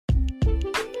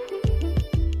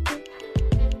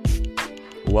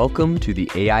Welcome to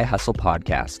the AI Hustle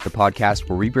Podcast, the podcast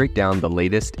where we break down the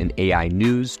latest in AI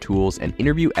news, tools, and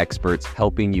interview experts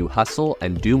helping you hustle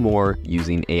and do more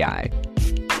using AI.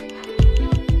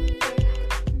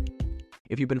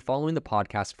 If you've been following the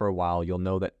podcast for a while, you'll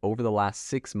know that over the last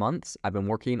 6 months, I've been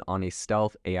working on a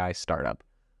stealth AI startup.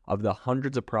 Of the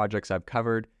hundreds of projects I've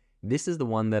covered, this is the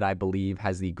one that I believe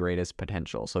has the greatest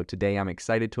potential. So today I'm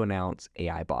excited to announce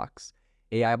AIBox.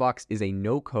 AIBox is a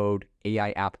no-code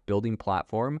AI app building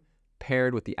platform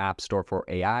paired with the App Store for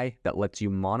AI that lets you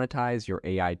monetize your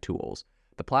AI tools.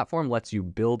 The platform lets you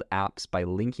build apps by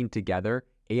linking together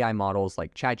AI models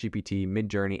like ChatGPT,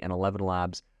 Midjourney, and 11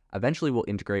 Labs. Eventually, we'll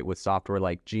integrate with software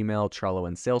like Gmail, Trello,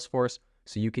 and Salesforce,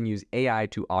 so you can use AI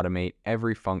to automate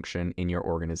every function in your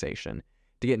organization.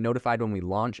 To get notified when we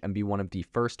launch and be one of the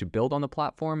first to build on the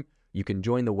platform, you can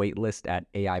join the waitlist at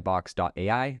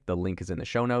aibox.ai. The link is in the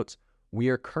show notes. We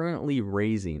are currently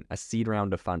raising a seed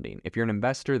round of funding. If you're an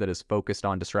investor that is focused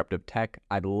on disruptive tech,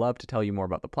 I'd love to tell you more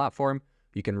about the platform.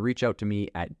 You can reach out to me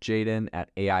at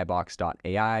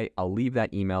jaden@aibox.ai. I'll leave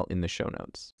that email in the show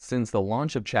notes. Since the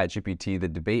launch of ChatGPT, the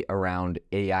debate around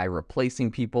AI replacing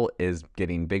people is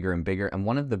getting bigger and bigger. And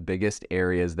one of the biggest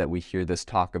areas that we hear this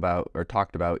talked about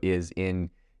is in,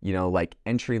 like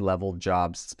entry-level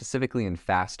jobs, specifically in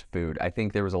fast food. I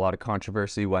think there was a lot of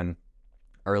controversy when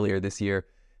earlier this year,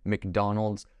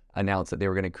 McDonald's announced that they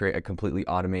were going to create a completely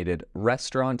automated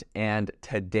restaurant, and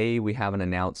today we have an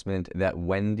announcement that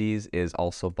Wendy's is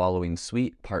also following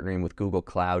suit, partnering with Google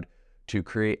Cloud to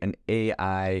create an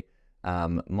AI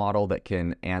model that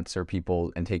can answer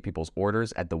people and take people's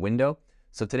orders at the window.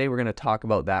 So today we're going to talk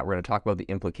about that. We're going to talk about the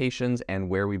implications and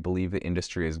where we believe the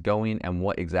industry is going and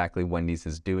what exactly Wendy's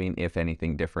is doing, if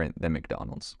anything different than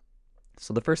McDonald's.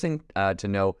 So the first thing to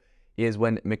know is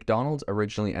when McDonald's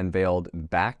originally unveiled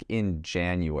back in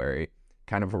January,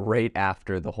 kind of right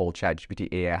after the whole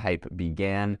ChatGPT AI hype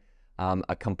began,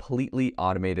 a completely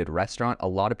automated restaurant. A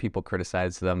lot of people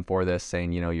criticized them for this,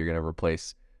 saying, you're going to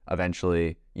replace,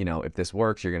 eventually, if this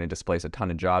works, you're going to displace a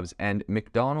ton of jobs. And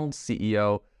McDonald's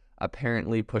CEO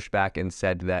apparently pushed back and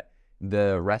said that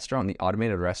the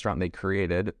automated restaurant they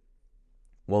created,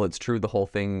 well, it's true, the whole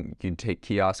thing, you can take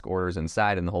kiosk orders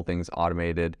inside and the whole thing's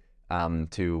automated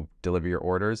to deliver your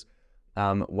orders.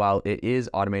 While it is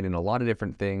automating a lot of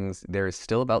different things, there is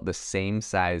still about the same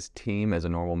size team as a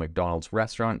normal McDonald's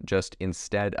restaurant, just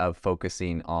instead of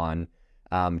focusing on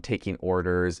taking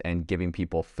orders and giving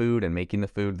people food and making the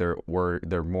food,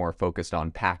 they're more focused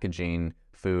on packaging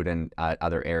food and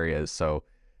other areas. So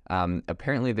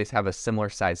apparently they have a similar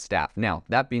size staff. Now,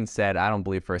 that being said, I don't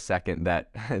believe for a second that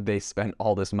they spent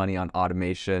all this money on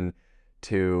automation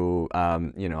to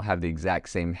have the exact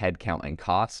same headcount and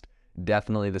cost.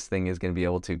 Definitely this thing is going to be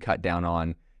able to cut down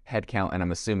on headcount, and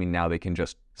I'm assuming now they can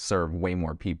just serve way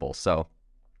more people. So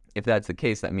if that's the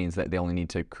case, that means that they only need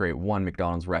to create one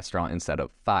McDonald's restaurant instead of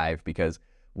 5, because,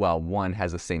 well, one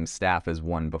has the same staff as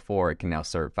one before. It can now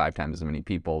serve 5 times as many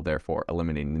people, therefore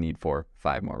eliminating the need for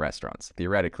 5 more restaurants,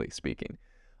 theoretically speaking.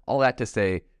 All that to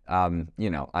say, I don't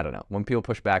know. When people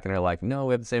push back and they're like, no,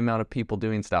 we have the same amount of people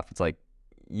doing stuff, it's like,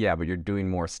 yeah, but you're doing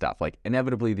more stuff. Like,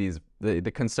 inevitably,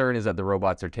 the concern is that the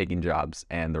robots are taking jobs,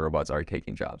 and the robots are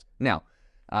taking jobs. Now,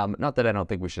 not that I don't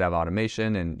think we should have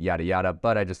automation and yada yada,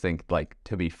 but I just think, like,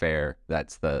 to be fair,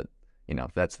 that's the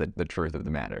truth of the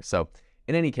matter. So,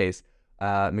 in any case,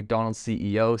 McDonald's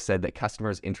CEO said that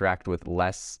customers interact with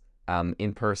less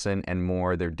in person and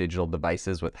more their digital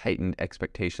devices, with heightened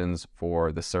expectations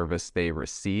for the service they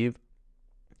receive.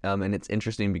 And it's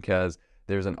interesting because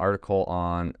there's an article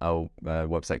on a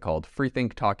website called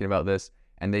Freethink talking about this,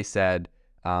 and they said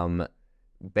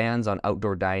bans on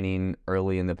outdoor dining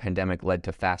early in the pandemic led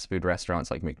to fast food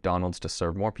restaurants like McDonald's to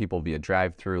serve more people via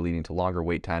drive-through, leading to longer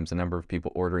wait times. The number of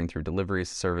people ordering through delivery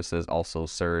services also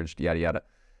surged, yada yada.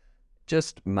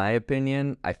 Just my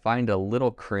opinion, I find a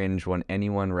little cringe when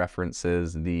anyone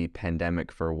references the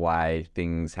pandemic for why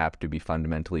things have to be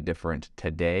fundamentally different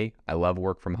today. I love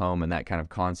work from home and that kind of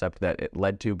concept that it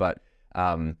led to, but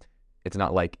it's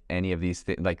not like any of these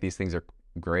these things are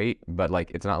great, but like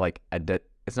it's not like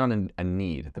it's not a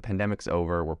need. The pandemic's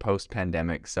over. We're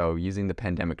post-pandemic, so using the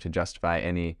pandemic to justify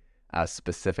any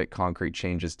specific concrete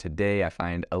changes today, I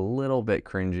find a little bit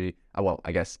cringy. Well,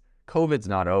 I guess COVID's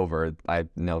not over. I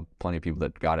know plenty of people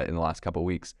that got it in the last couple of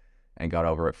weeks and got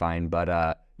over it fine,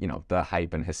 but the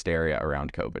hype and hysteria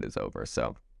around COVID is over.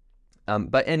 So.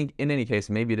 But in any case,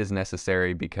 maybe it is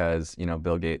necessary because,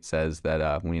 Bill Gates says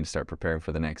that we need to start preparing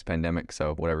for the next pandemic.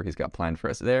 So whatever he's got planned for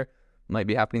us there might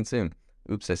be happening soon.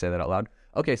 Oops, I say that out loud.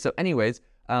 Okay, so anyways,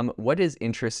 What is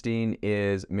interesting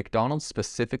is McDonald's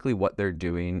specifically what they're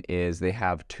doing is they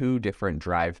have two different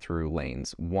drive-through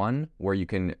lanes. One where you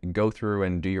can go through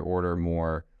and do your order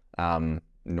more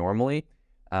normally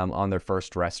on their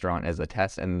first restaurant as a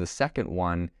test. And the second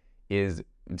one is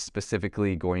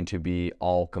specifically going to be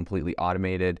all completely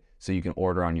automated. So you can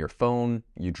order on your phone,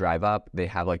 you drive up, they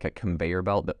have like a conveyor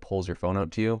belt that pulls your phone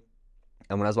out to you.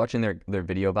 And when I was watching their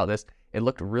video about this, it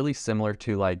looked really similar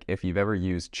to like if you've ever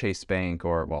used Chase Bank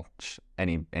or, well,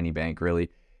 any bank really,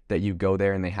 that you go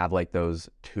there and they have like those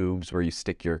tubes where you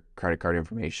stick your credit card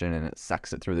information and it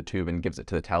sucks it through the tube and gives it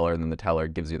to the teller, and then the teller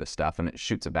gives you the stuff and it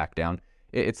shoots it back down.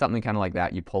 It's something kind of like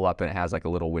that. You pull up and it has like a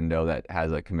little window that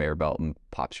has a conveyor belt and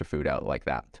pops your food out like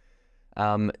that.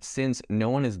 Since no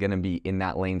one is going to be in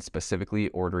that lane specifically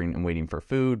ordering and waiting for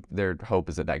food, their hope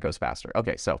is that that goes faster.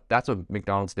 Okay, so that's what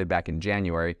McDonald's did back in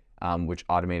January, which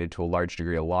automated to a large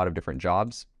degree a lot of different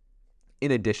jobs,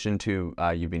 in addition to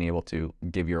you being able to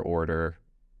give your order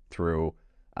through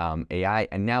AI.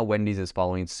 And now Wendy's is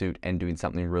following suit and doing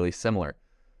something really similar.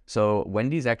 So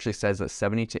Wendy's actually says that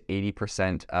 70 to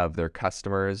 80% of their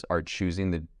customers are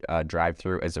choosing the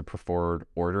drive-through as a preferred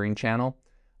ordering channel.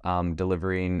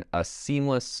 Delivering a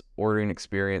seamless ordering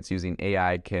experience using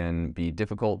AI can be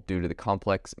difficult due to the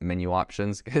complex menu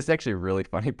options. It's actually a really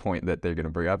funny point that they're going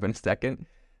to bring up in a second.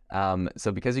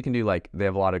 So because you can do like, they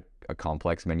have a lot of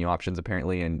complex menu options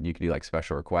apparently, and you can do like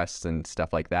special requests and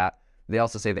stuff like that. They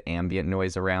also say the ambient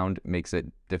noise around makes it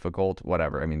difficult,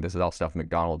 whatever. I mean, this is all stuff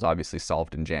McDonald's obviously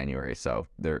solved in January. So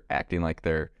they're acting like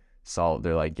they're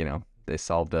like, you know, they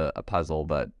solved a puzzle,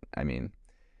 but I mean,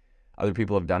 other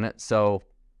people have done it. So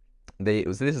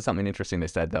this is something interesting they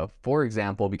said though. For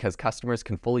example, because customers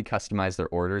can fully customize their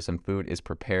orders and food is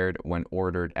prepared when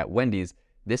ordered at Wendy's,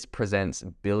 this presents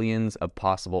billions of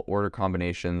possible order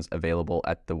combinations available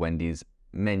at the Wendy's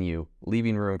menu,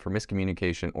 leaving room for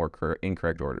miscommunication or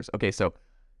incorrect orders. Okay, so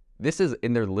this is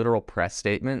in their literal press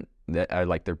statement, that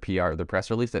like their PR, their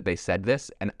press release, that they said this,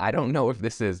 and I don't know if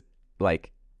this is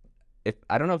like,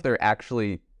 I don't know if they're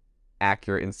actually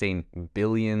accurate in saying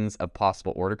billions of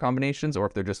possible order combinations, or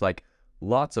if they're just like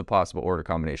lots of possible order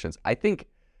combinations. I think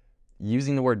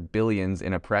using the word billions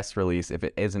in a press release, if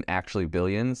it isn't actually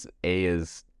billions,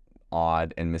 is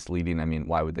odd and misleading. I mean,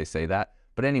 why would they say that?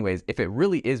 But anyways, if it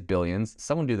really is billions,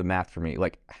 someone do the math for me.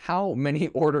 Like, how many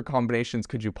order combinations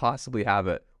could you possibly have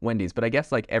at Wendy's? But I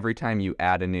guess like every time you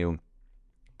add a new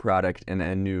product and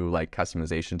a new like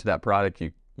customization to that product,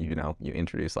 you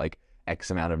introduce like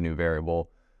X amount of new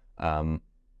variable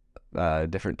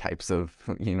different types of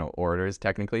orders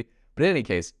technically. But in any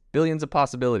case, billions of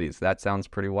possibilities. That sounds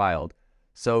pretty wild.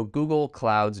 So Google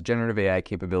Cloud's generative AI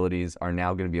capabilities are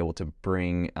now going to be able to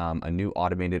bring a new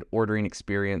automated ordering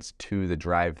experience to the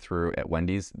drive-thru at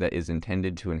Wendy's that is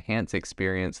intended to enhance the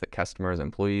experience that customers,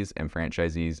 employees, and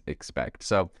franchisees expect.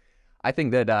 So I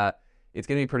think that it's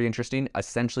going to be pretty interesting.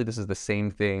 Essentially, this is the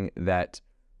same thing that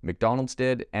McDonald's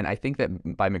did, and I think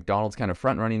that by McDonald's kind of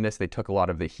front-running this, they took a lot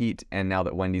of the heat, and now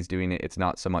that Wendy's doing it, it's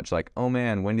not so much like, oh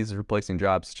man, Wendy's is replacing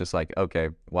jobs. It's just like, okay,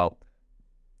 well,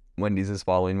 Wendy's is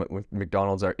following what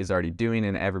McDonald's is already doing,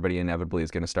 and everybody inevitably is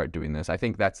going to start doing this. I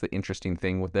think that's the interesting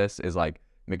thing with this is like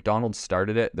McDonald's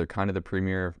started it. They're kind of the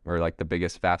premier or like the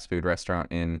biggest fast food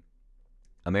restaurant in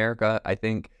America, I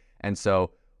think. And so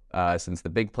since the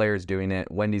big player is doing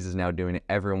it, Wendy's is now doing it,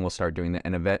 everyone will start doing it.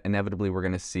 And inevitably, we're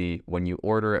going to see when you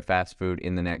order at fast food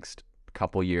in the next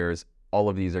couple years, all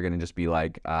of these are going to just be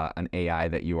like an AI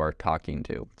that you are talking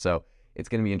to. So it's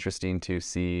going to be interesting to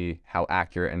see how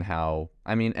accurate and how,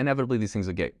 I mean, inevitably these things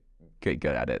will get good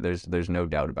at it. There's no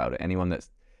doubt about it. Anyone that's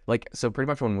like, so pretty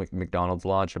much when McDonald's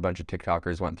launched, a bunch of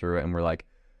TikTokers went through it and were like,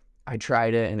 I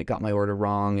tried it and it got my order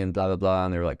wrong and blah, blah, blah.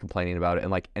 And they were like complaining about it.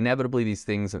 And like inevitably these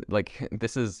things, like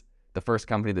this is the first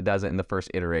company that does it in the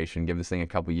first iteration. Give this thing a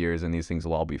couple years and these things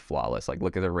will all be flawless. Like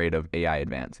look at the rate of AI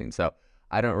advancing. So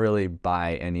I don't really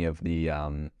buy any of the,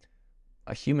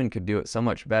 a human could do it so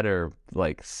much better,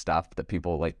 like stuff that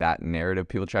people like that narrative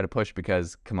people try to push,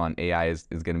 because come on, AI is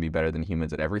going to be better than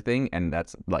humans at everything. And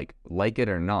that's like it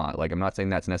or not. Like, I'm not saying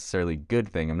that's necessarily a good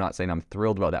thing. I'm not saying I'm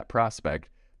thrilled about that prospect,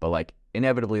 but like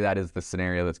inevitably that is the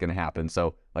scenario that's going to happen.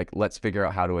 So like, let's figure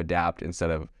out how to adapt instead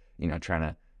of, trying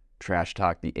to trash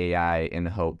talk the AI in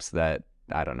hopes that,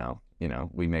 I don't know,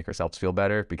 we make ourselves feel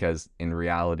better, because in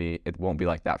reality, it won't be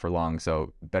like that for long.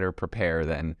 So better prepare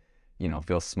than,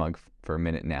 feel smug for a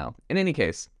minute now. In any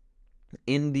case,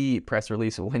 in the press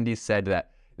release, Wendy said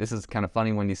that, this is kind of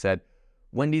funny, Wendy said,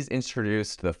 Wendy's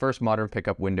introduced the first modern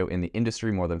pickup window in the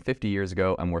industry more than 50 years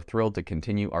ago, and we're thrilled to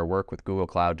continue our work with Google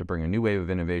Cloud to bring a new wave of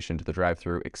innovation to the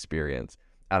drive-thru experience.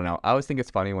 I don't know. I always think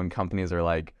it's funny when companies are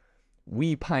like,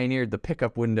 we pioneered the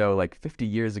pickup window like 50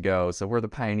 years ago, so we're the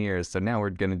pioneers, so now we're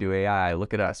going to do AI.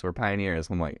 Look at us, we're pioneers.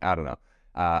 I'm like, I don't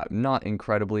know. Not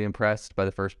incredibly impressed by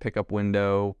the first pickup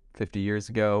window 50 years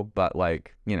ago, but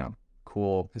like,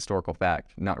 cool historical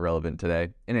fact, not relevant today.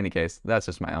 In any case, that's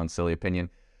just my own silly opinion.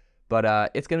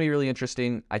 But it's going to be really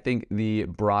interesting. I think the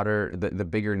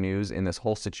bigger news in this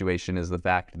whole situation is the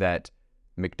fact that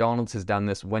McDonald's has done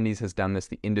this, Wendy's has done this,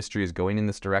 the industry is going in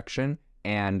this direction,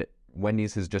 and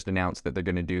Wendy's has just announced that they're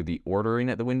going to do the ordering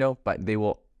at the window, but they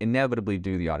will inevitably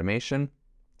do the automation.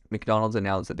 McDonald's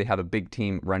announced that they have a big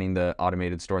team running the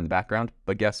automated store in the background,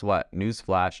 but guess what?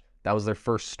 Newsflash, that was their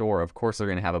first store. Of course they're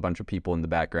going to have a bunch of people in the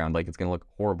background. Like, it's going to look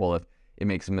horrible if it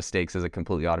makes mistakes as a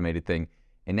completely automated thing.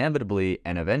 Inevitably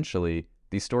and eventually,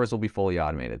 these stores will be fully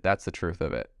automated. That's the truth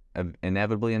of it.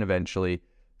 Inevitably and eventually,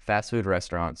 fast food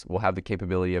restaurants will have the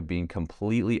capability of being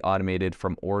completely automated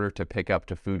from order to pickup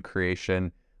to food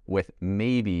creation, with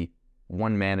maybe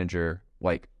one manager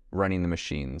like running the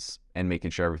machines and making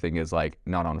sure everything is like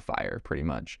not on fire, pretty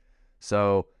much.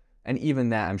 So, and even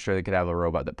that, I'm sure they could have a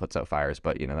robot that puts out fires,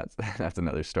 but that's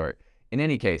another story. In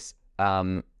any case,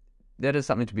 that is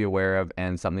something to be aware of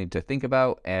and something to think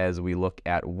about as we look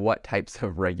at what types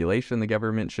of regulation the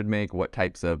government should make, what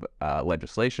types of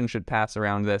legislation should pass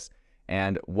around this,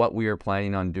 and what we are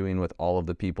planning on doing with all of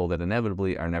the people that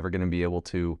inevitably are never going to be able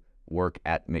to work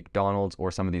at McDonald's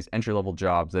or some of these entry-level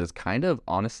jobs that is kind of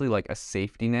honestly like a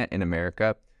safety net in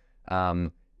America,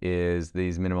 is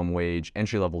these minimum wage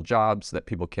entry-level jobs that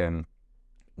people can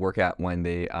work at when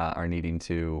they are needing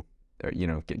to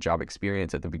get job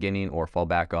experience at the beginning or fall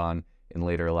back on in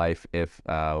later life if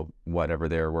whatever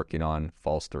they're working on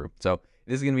falls through. So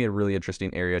this is going to be a really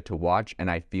interesting area to watch,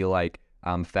 and I feel like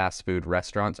fast food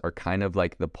restaurants are kind of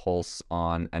like the pulse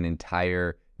on an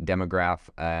entire demographic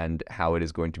and how it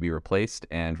is going to be replaced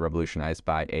and revolutionized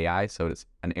by AI. So it's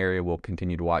an area we'll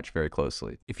continue to watch very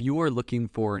closely. If you are looking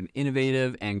for an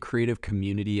innovative and creative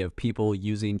community of people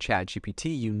using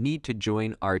ChatGPT, you need to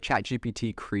join our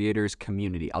ChatGPT creators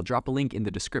community. I'll drop a link in the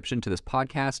description to this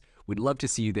podcast. We'd love to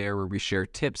see you there, where we share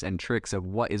tips and tricks of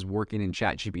what is working in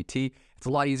ChatGPT. It's a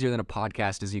lot easier than a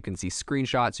podcast, as you can see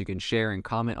screenshots, you can share and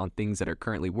comment on things that are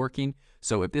currently working.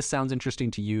 So if this sounds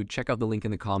interesting to you, check out the link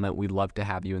in the comment. We'd love to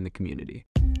have you in the community.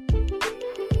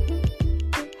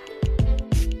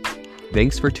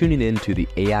 Thanks for tuning in to the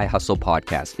AI Hustle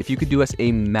podcast. If you could do us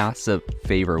a massive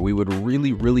favor, we would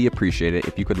really, really appreciate it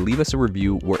if you could leave us a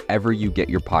review wherever you get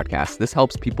your podcasts. This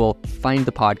helps people find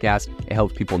the podcast. It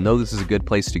helps people know this is a good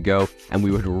place to go. And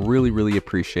we would really, really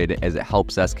appreciate it, as it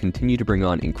helps us continue to bring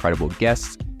on incredible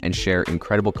guests and share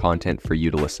incredible content for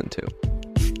you to listen to.